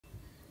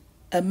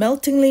A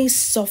meltingly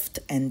soft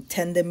and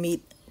tender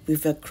meat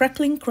with a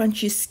crackling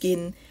crunchy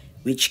skin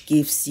which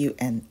gives you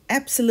an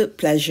absolute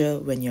pleasure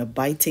when you're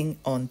biting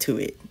onto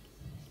it.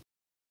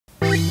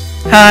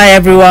 Hi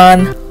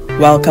everyone!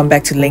 Welcome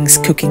back to Link's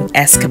Cooking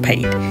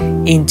Escapade.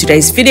 In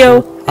today's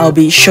video, I'll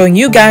be showing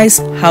you guys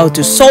how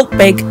to salt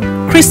bake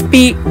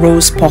crispy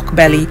roast pork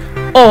belly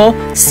or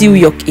siu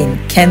yok in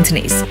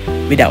Cantonese.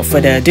 Without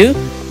further ado,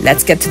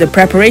 let's get to the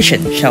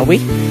preparation, shall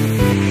we?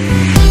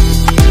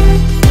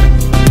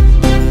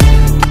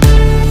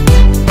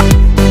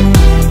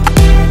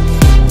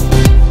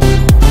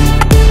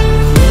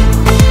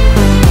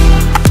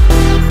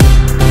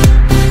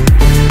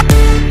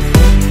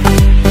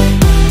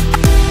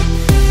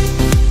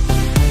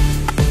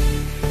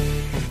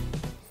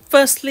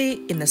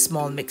 Firstly, in a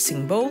small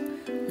mixing bowl,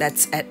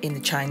 let's add in the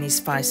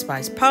Chinese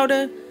 5-spice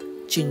powder,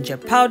 ginger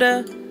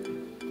powder,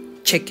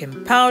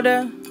 chicken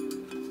powder,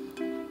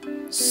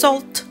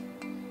 salt,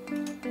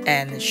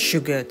 and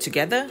sugar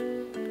together.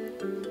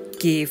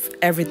 Give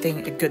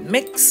everything a good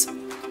mix.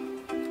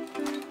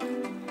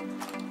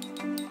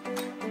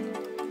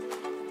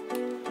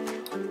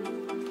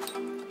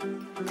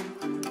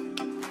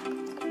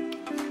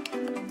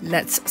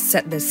 Let's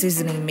set the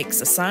seasoning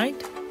mix aside.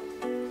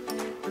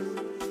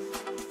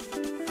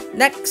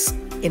 Next,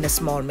 in a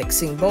small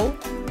mixing bowl,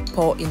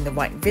 pour in the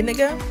white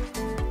vinegar,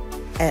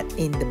 add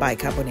in the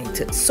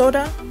bicarbonated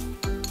soda,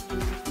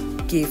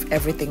 give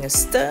everything a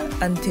stir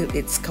until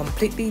it's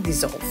completely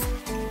dissolved.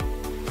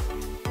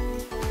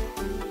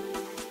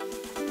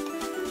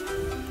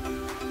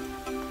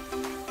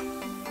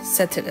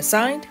 Set it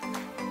aside.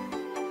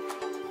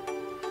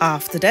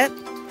 After that,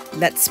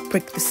 let's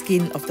prick the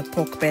skin of the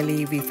pork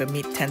belly with a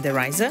meat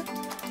tenderizer.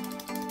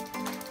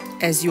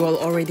 As you all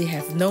already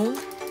have known,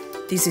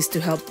 this is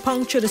to help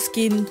puncture the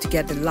skin to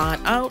get the lard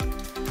out,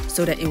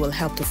 so that it will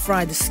help to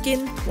fry the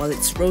skin while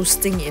it's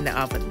roasting in the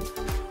oven.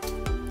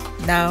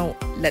 Now,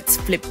 let's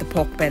flip the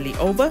pork belly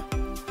over.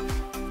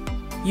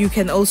 You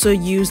can also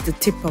use the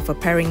tip of a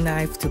paring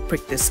knife to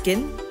prick the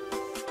skin.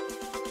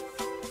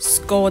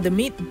 Score the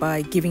meat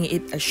by giving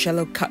it a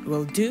shallow cut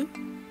will do.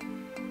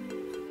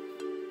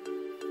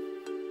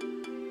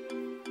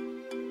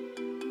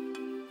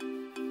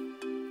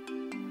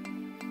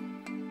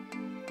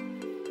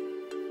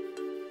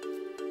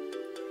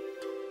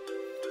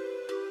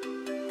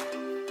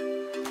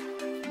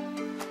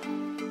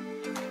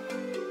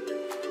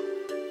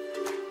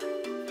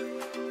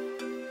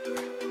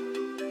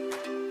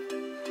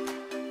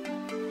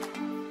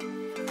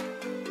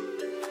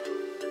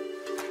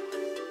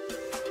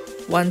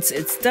 Once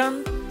it's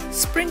done,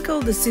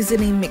 sprinkle the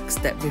seasoning mix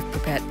that we've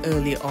prepared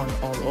earlier on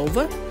all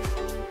over.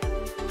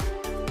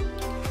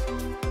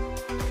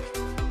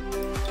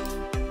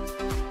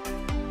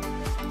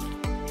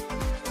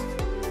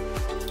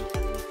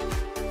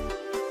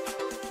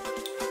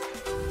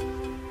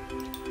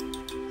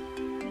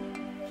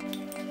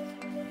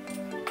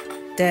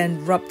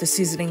 Then rub the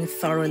seasoning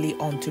thoroughly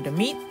onto the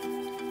meat.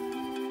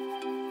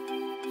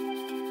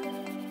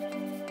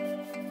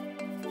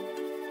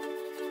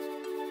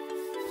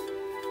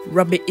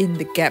 Rub it in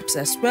the gaps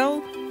as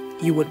well.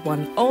 You would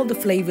want all the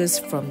flavors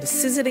from the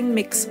seasoning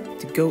mix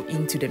to go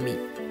into the meat.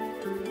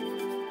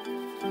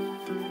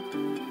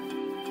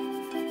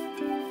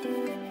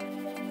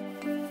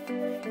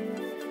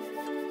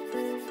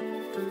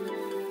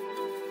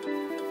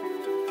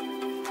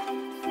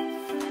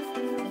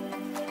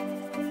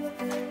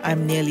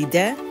 I'm nearly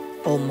there,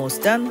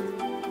 almost done.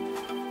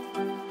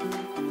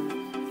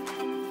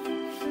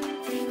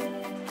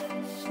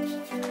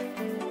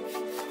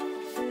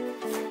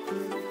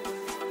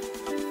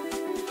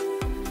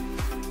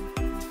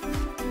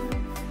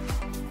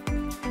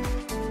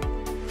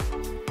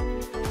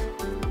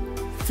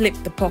 Flip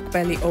the pork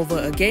belly over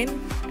again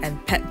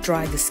and pat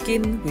dry the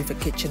skin with a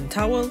kitchen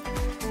towel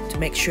to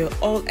make sure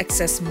all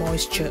excess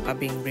moisture are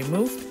being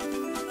removed.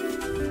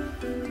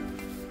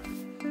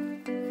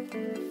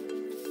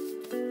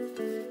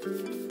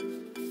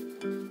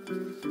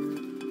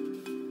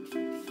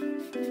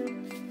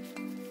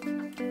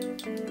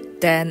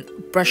 Then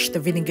brush the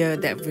vinegar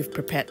that we've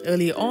prepared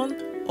earlier on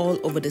all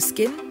over the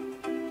skin.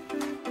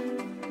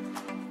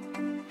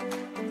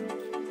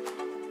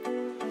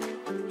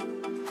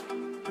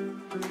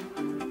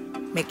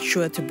 Make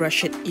sure to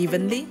brush it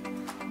evenly.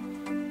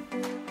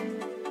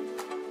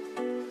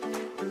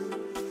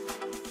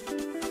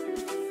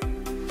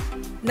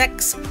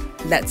 Next,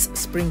 let's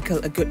sprinkle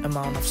a good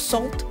amount of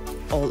salt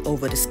all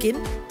over the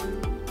skin.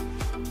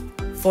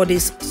 For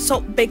this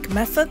salt bake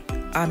method,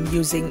 I'm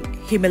using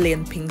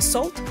Himalayan pink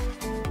salt,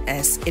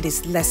 as it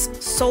is less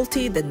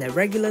salty than the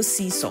regular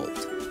sea salt.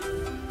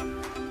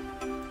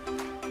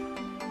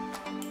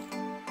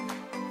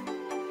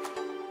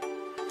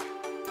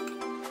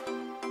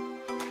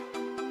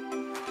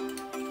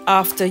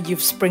 After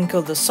you've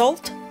sprinkled the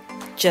salt,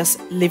 just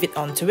leave it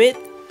onto it.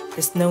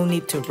 There's no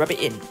need to rub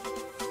it in.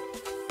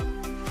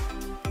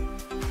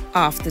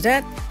 After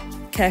that,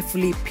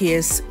 carefully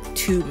pierce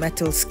 2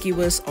 metal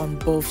skewers on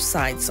both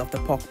sides of the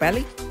pork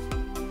belly.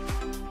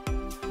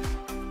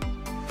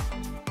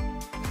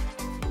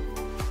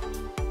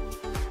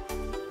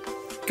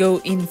 Go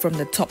in from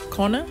the top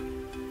corner.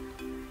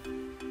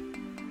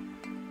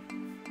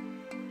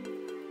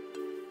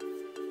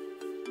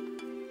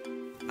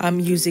 I'm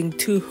using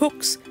 2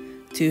 hooks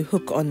to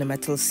hook on the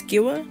metal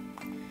skewer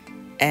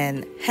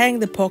and hang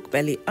the pork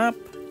belly up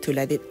to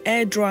let it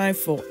air dry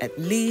for at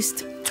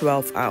least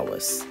 12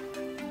 hours.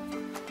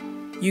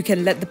 You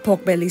can let the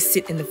pork belly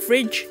sit in the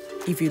fridge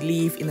if you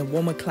live in a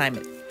warmer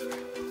climate.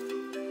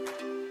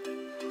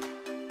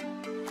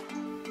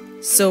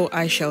 So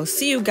I shall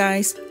see you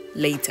guys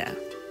later.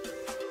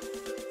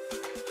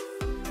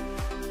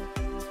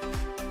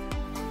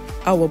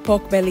 Our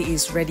pork belly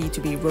is ready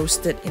to be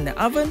roasted in the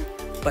oven,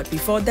 but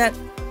before that,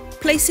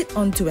 place it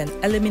onto an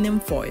aluminium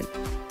foil.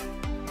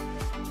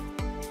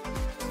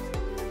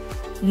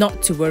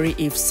 Not to worry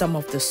if some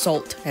of the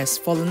salt has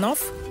fallen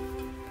off.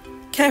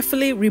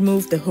 Carefully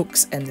remove the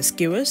hooks and the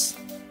skewers.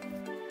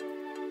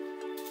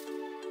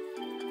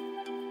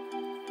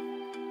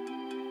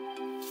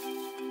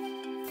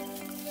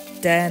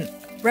 Then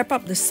wrap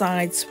up the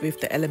sides with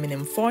the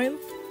aluminium foil.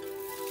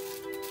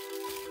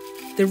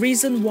 The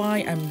reason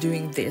why I'm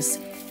doing this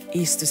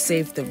is to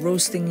save the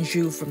roasting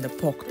jus from the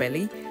pork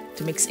belly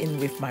to mix in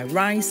with my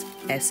rice,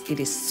 as it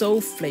is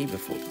so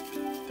flavorful.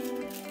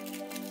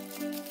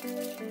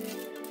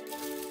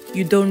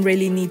 You don't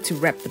really need to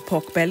wrap the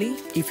pork belly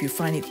if you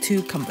find it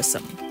too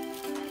cumbersome.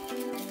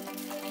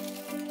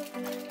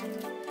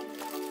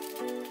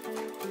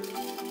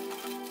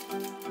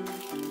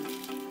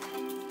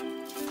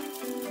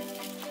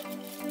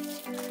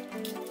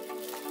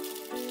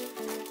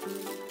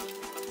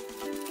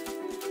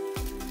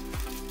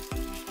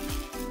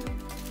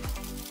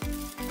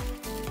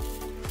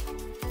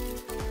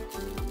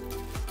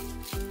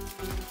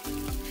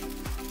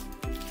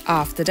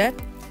 After that,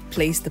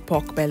 place the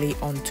pork belly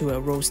onto a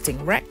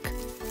roasting rack.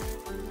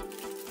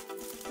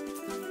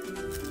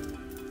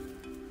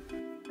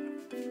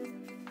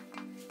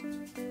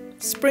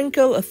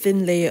 Sprinkle a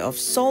thin layer of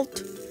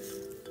salt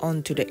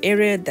onto the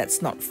area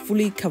that's not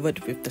fully covered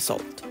with the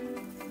salt.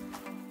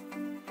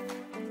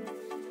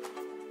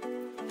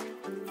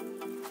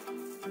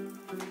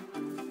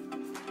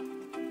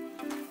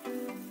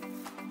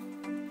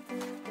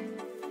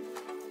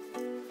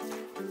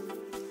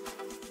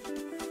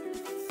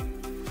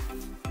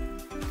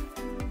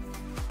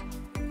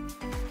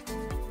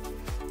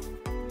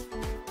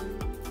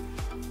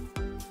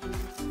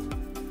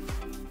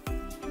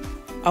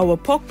 Our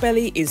pork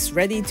belly is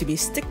ready to be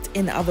sticked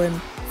in the oven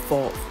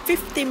for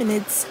 50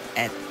 minutes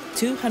at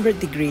 200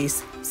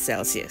 degrees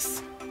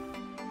Celsius.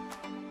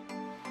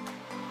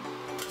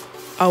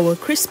 Our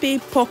crispy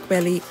pork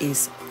belly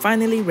is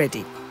finally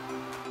ready.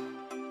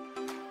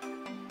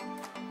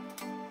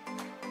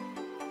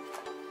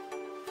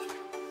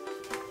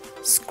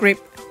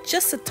 Scrape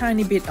just a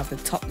tiny bit of the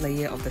top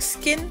layer of the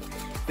skin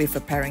with a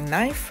paring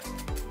knife.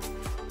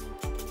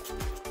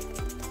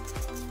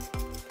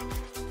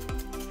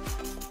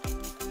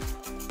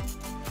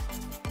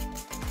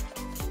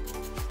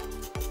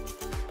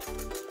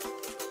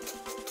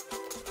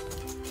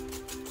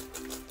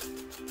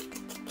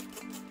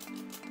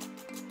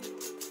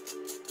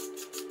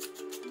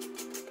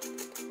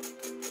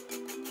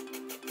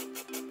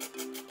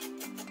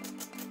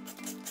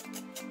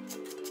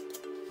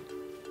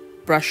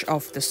 Brush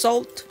off the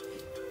salt.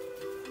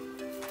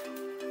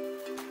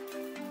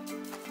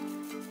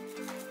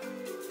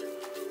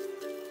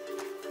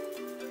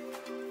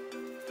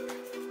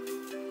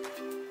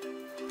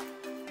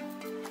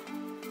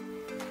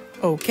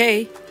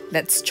 Okay,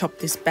 let's chop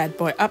this bad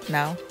boy up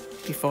now.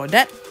 Before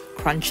that,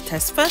 crunch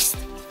test first.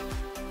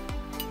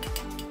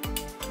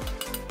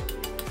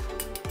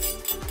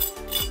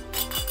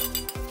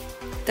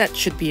 That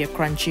should be a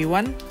crunchy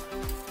one.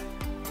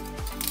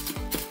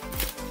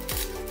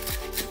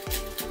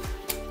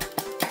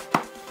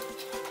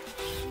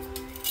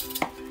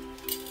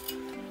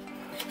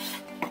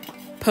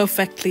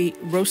 Perfectly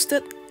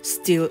roasted,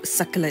 still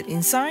succulent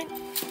inside.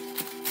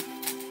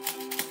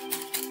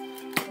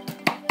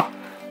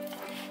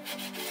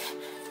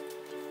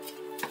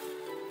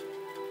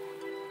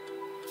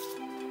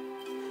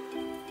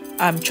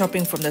 I'm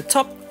chopping from the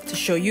top to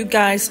show you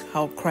guys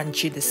how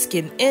crunchy the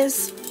skin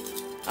is.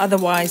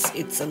 Otherwise,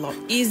 it's a lot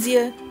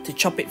easier to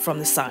chop it from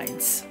the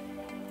sides.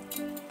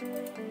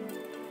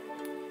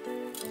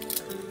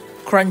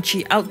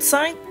 Crunchy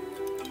outside,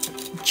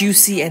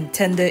 juicy and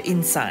tender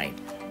inside.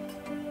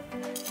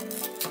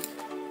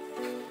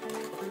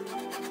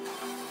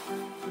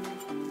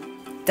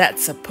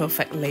 That's a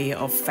perfect layer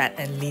of fat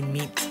and lean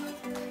meat.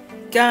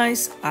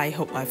 Guys, I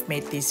hope I've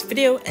made this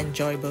video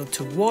enjoyable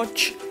to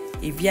watch.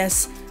 If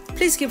yes,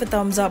 please give a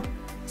thumbs up,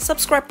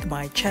 subscribe to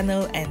my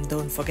channel, and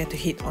don't forget to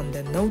hit on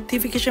the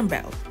notification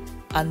bell.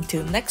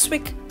 Until next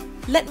week,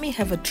 let me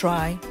have a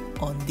try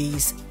on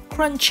these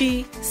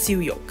crunchy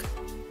seal yolk.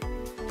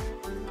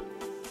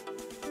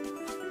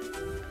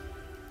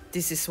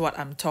 This is what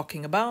I'm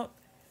talking about.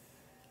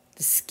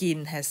 The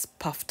skin has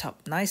puffed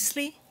up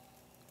nicely.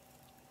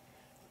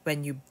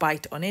 When you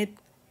bite on it,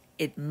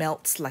 it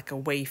melts like a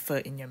wafer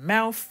in your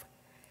mouth,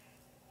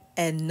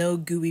 and no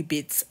gooey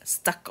bits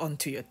stuck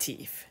onto your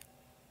teeth.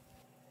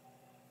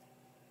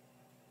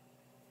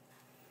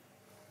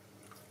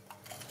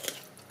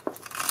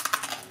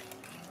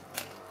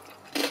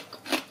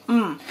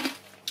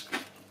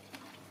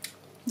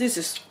 This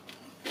is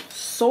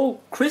so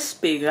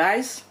crispy,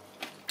 guys.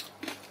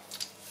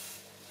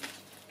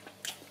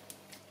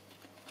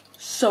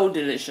 So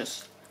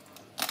delicious.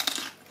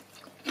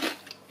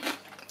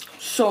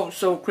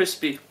 So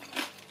crispy.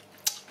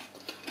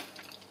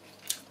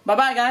 Bye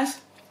bye, guys.